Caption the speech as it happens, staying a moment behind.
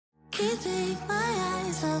can't take my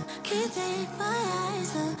eyes off, can't take my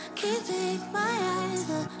eyes off, can't take my eyes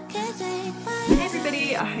off, can't take my eyes off. Hey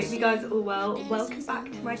everybody, I hope you guys are all well. Welcome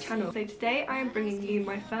back to my channel. So today I am bringing you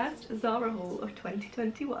my first Zara haul of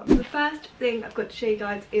 2021. The first thing I've got to show you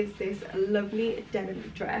guys is this lovely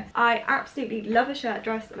denim dress. I absolutely love a shirt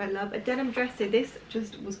dress and I love a denim dress, so this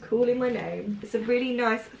just was calling my name. It's a really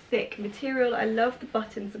nice thick material. I love the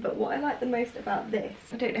buttons, but what I like the most about this,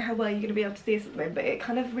 I don't know how well you're going to be able to see this at the moment, but it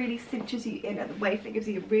kind of really cinches you in at the waist and it gives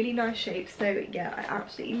you a really nice shape. So yeah, I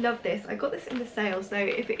absolutely love this. I got this in the sale, so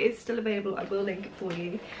if it is still available I will link it for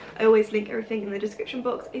you. I always link everything in the description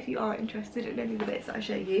box if you are interested in any of the bits that I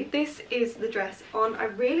show you. This is the dress on. I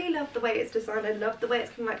really love the way it's designed. I love the way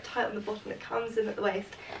it's kind of like tight on the bottom. It comes in at the waist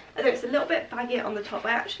and then it's a little bit baggier on the top.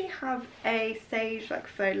 I actually have a sage like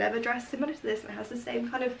faux leather dress similar to this and it has the same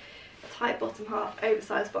kind of tight bottom half,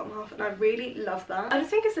 oversized bottom half, and I really love that. I just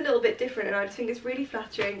think it's a little bit different and I just think it's really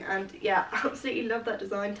flattering, and yeah, absolutely love that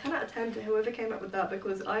design. 10 out of 10 to whoever came up with that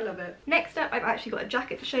because I love it. Next up, I've actually got a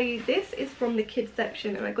jacket to show you. This is from the kids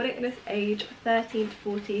section and I got it in its age 13 to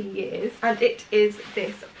 14 years, and it is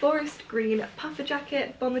this forest green puffer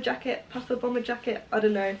jacket, bomber jacket, puffer bomber jacket, I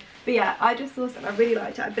don't know. But yeah, I just saw something, I really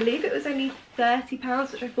liked it. I believe it was only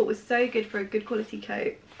 £30, which I thought was so good for a good quality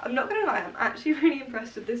coat. I'm not gonna lie, I'm actually really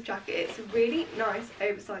impressed with this jacket. It's a really nice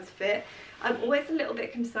oversized fit. I'm always a little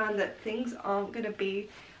bit concerned that things aren't gonna be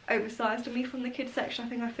oversized on me from the kids section. I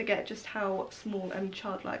think I forget just how small and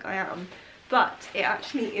childlike I am. But it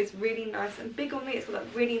actually is really nice and big on me. It's got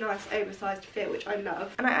that really nice oversized fit, which I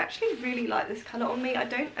love. And I actually really like this colour on me. I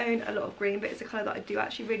don't own a lot of green, but it's a colour that I do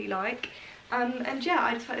actually really like. And yeah,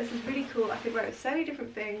 I just thought this was really cool. I could wear it with so many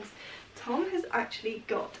different things. Tom has actually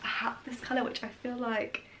got a hat this colour, which I feel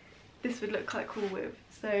like this would look quite cool with,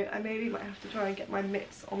 so I maybe might have to try and get my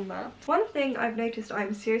mitts on that. One thing I've noticed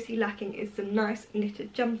I'm seriously lacking is some nice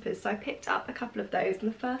knitted jumpers, so I picked up a couple of those,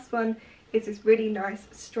 and the first one is this really nice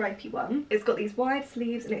stripy one. It's got these wide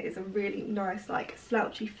sleeves and it is a really nice like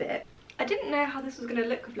slouchy fit. I didn't know how this was going to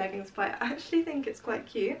look with leggings, but I actually think it's quite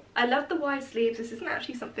cute. I love the wide sleeves. This isn't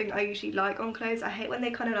actually something I usually like on clothes. I hate when they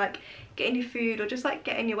kind of like get in your food or just like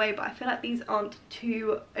get in your way, but I feel like these aren't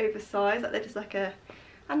too oversized, like they're just like a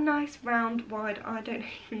nice round wide. I don't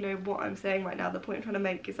even know what I'm saying right now. The point I'm trying to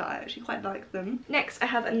make is that I actually quite like them. Next I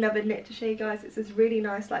have another knit to show you guys. It's this really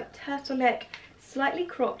nice like turtleneck slightly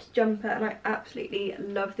cropped jumper and I absolutely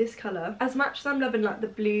love this colour. As much as I'm loving like the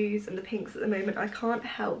blues and the pinks at the moment, I can't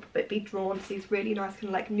help but be drawn to these really nice kind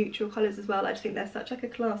of like neutral colours as well. I just think they're such like a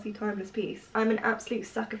classy timeless piece. I'm an absolute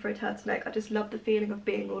sucker for a turtleneck. I just love the feeling of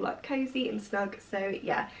being all like cosy and snug, so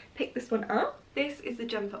yeah, pick this one up. This is the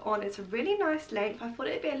jumper on. It's a really nice length. I thought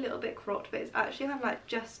it'd be a little bit cropped, but it's actually kind of like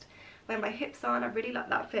just where my hips are and I really like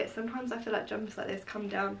that fit. Sometimes I feel like jumpers like this come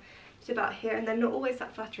down to about here and they're not always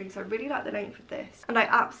that flattering, so I really like the length of this. And I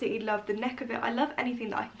absolutely love the neck of it. I love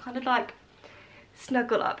anything that I can kind of like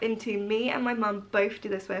snuggle up into. Me and my mum both do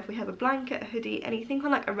this, where if we have a blanket, a hoodie, anything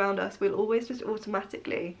kind of like around us, we'll always just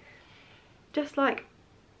automatically just like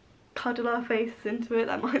cuddle our faces into it.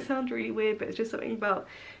 That might sound really weird, but it's just something about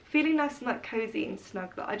feeling nice and like cozy and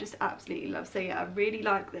snug that I just absolutely love. So yeah, I really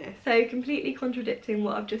like this. So completely contradicting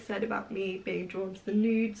what I've just said about me being drawn to the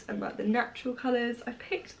nudes and like the natural colours, I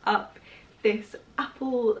picked up this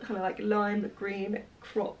apple kind of like lime green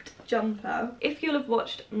cropped jumper. If you'll have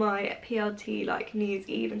watched my PLT like New Year's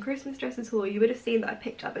Eve and Christmas dresses haul, you would have seen that I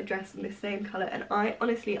picked up a dress in this same colour and I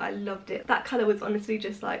loved it. That colour was honestly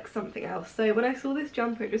just like something else. So when I saw this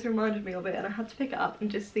jumper it just reminded me of it and I had to pick it up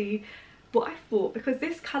and just see what I thought, because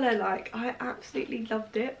this colour, like, I absolutely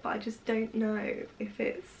loved it, but I just don't know if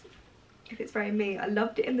it's very me. I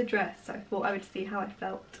loved it in the dress, so I thought I would see how I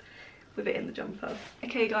felt with it in the jumper.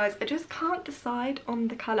 Okay guys, I just can't decide on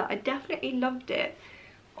the colour. I definitely loved it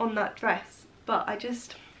on that dress, but I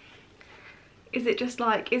just, is it just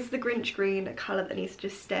like, is the Grinch green a colour that needs to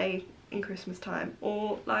just stay in Christmas time,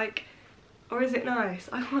 or like, or is it nice?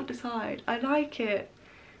 I can't decide. I like it,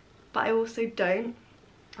 but I also don't.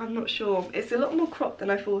 I'm not sure. It's a lot more cropped than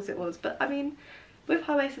I thought it was, but I mean, with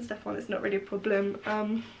high-waisted stuff on, it's not really a problem.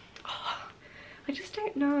 I just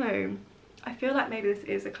don't know. I feel like maybe this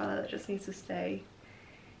is a colour that just needs to stay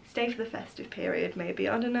for the festive period, maybe.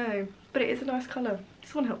 I don't know. but it is a nice colour.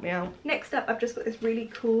 This one helped me out. Next up, I've just got this really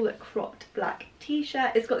cool cropped black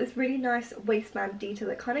t-shirt. It's got this really nice waistband detail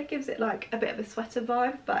that kind of gives it like a bit of a sweater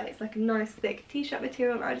vibe, but it's like a nice thick t-shirt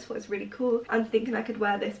material, and I just thought it was really cool. I'm thinking I could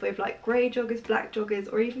wear this with like grey joggers, black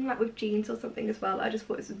joggers, or even like with jeans or something as well. I just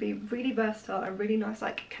thought this would be really versatile and really nice,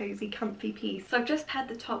 like cozy, comfy piece. So I've just paired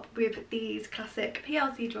the top with these classic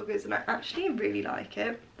PLC joggers, and I actually really like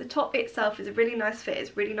it. The top itself is a really nice fit.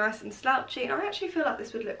 It's really nice and slouchy, and I actually feel like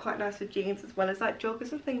this would look quite nice with jeans as well as like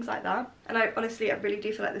joggers and things like that. And I really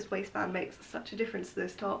do feel like this waistband makes such a difference to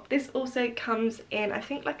this top. This also comes in, I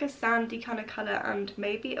think, like a sandy kind of colour and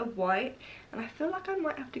maybe a white, and I feel like I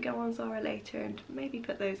might have to go on Zara later and maybe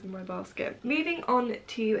put those in my basket. Moving on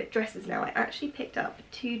to dresses now. I actually picked up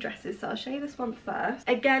 2 dresses, so I'll show you this one first.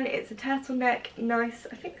 Again, it's a turtleneck, nice,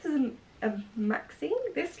 I think this is a maxi.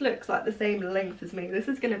 This looks like the same length as me. This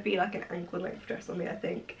is going to be like an ankle length dress on me, I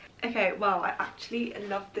think. Okay, well, I actually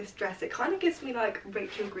love this dress. It kind of gives me like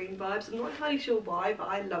Rachel Green vibes. I'm not entirely sure why, but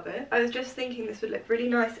I love it. I was just thinking this would look really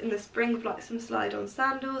nice in the spring with like some slide-on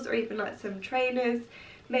sandals, or even like some trainers,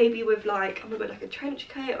 maybe with like, oh my god, like a trench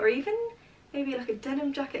coat, or even maybe like a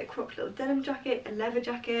denim jacket, a cropped little denim jacket, a leather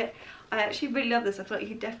jacket. I actually really love this. I feel like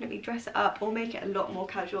you could definitely dress it up or make it a lot more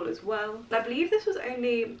casual as well. And I believe this was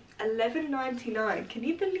only $11.99. Can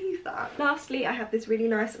you believe that? Lastly, I have this really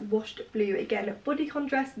nice washed blue, again, bodycon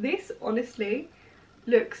dress. This honestly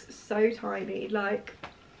looks so tiny. Like,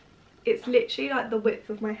 it's literally like the width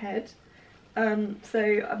of my head.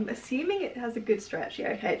 So I'm assuming it has a good stretch. Yeah,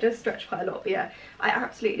 okay, it does stretch quite a lot, but yeah, I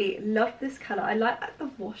absolutely love this colour. I like the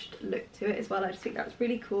washed look to it as well. I just think that's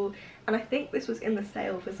really cool, and I think this was in the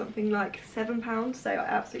sale for something like £7, so I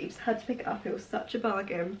absolutely just had to pick it up. It was such a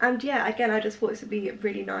bargain. And yeah, again, I just thought this would be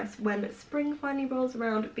really nice when spring finally rolls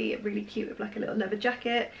around. It'd be really cute with like a little leather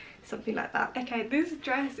jacket, something like that. Okay, this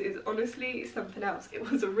dress is honestly something else.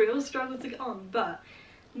 It was a real struggle to get on, but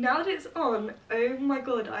now that it's on, oh my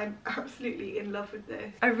god, I'm absolutely in love with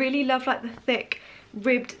this. I really love like the thick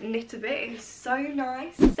ribbed knit of it. It's so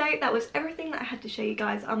nice. So that was everything that I had to show you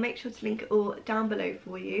guys. I'll make sure to link it all down below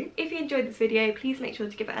for you. If you enjoyed this video, please make sure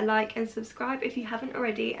to give it a like and subscribe if you haven't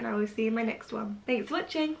already, and I will see you in my next one. Thanks for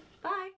watching. Bye.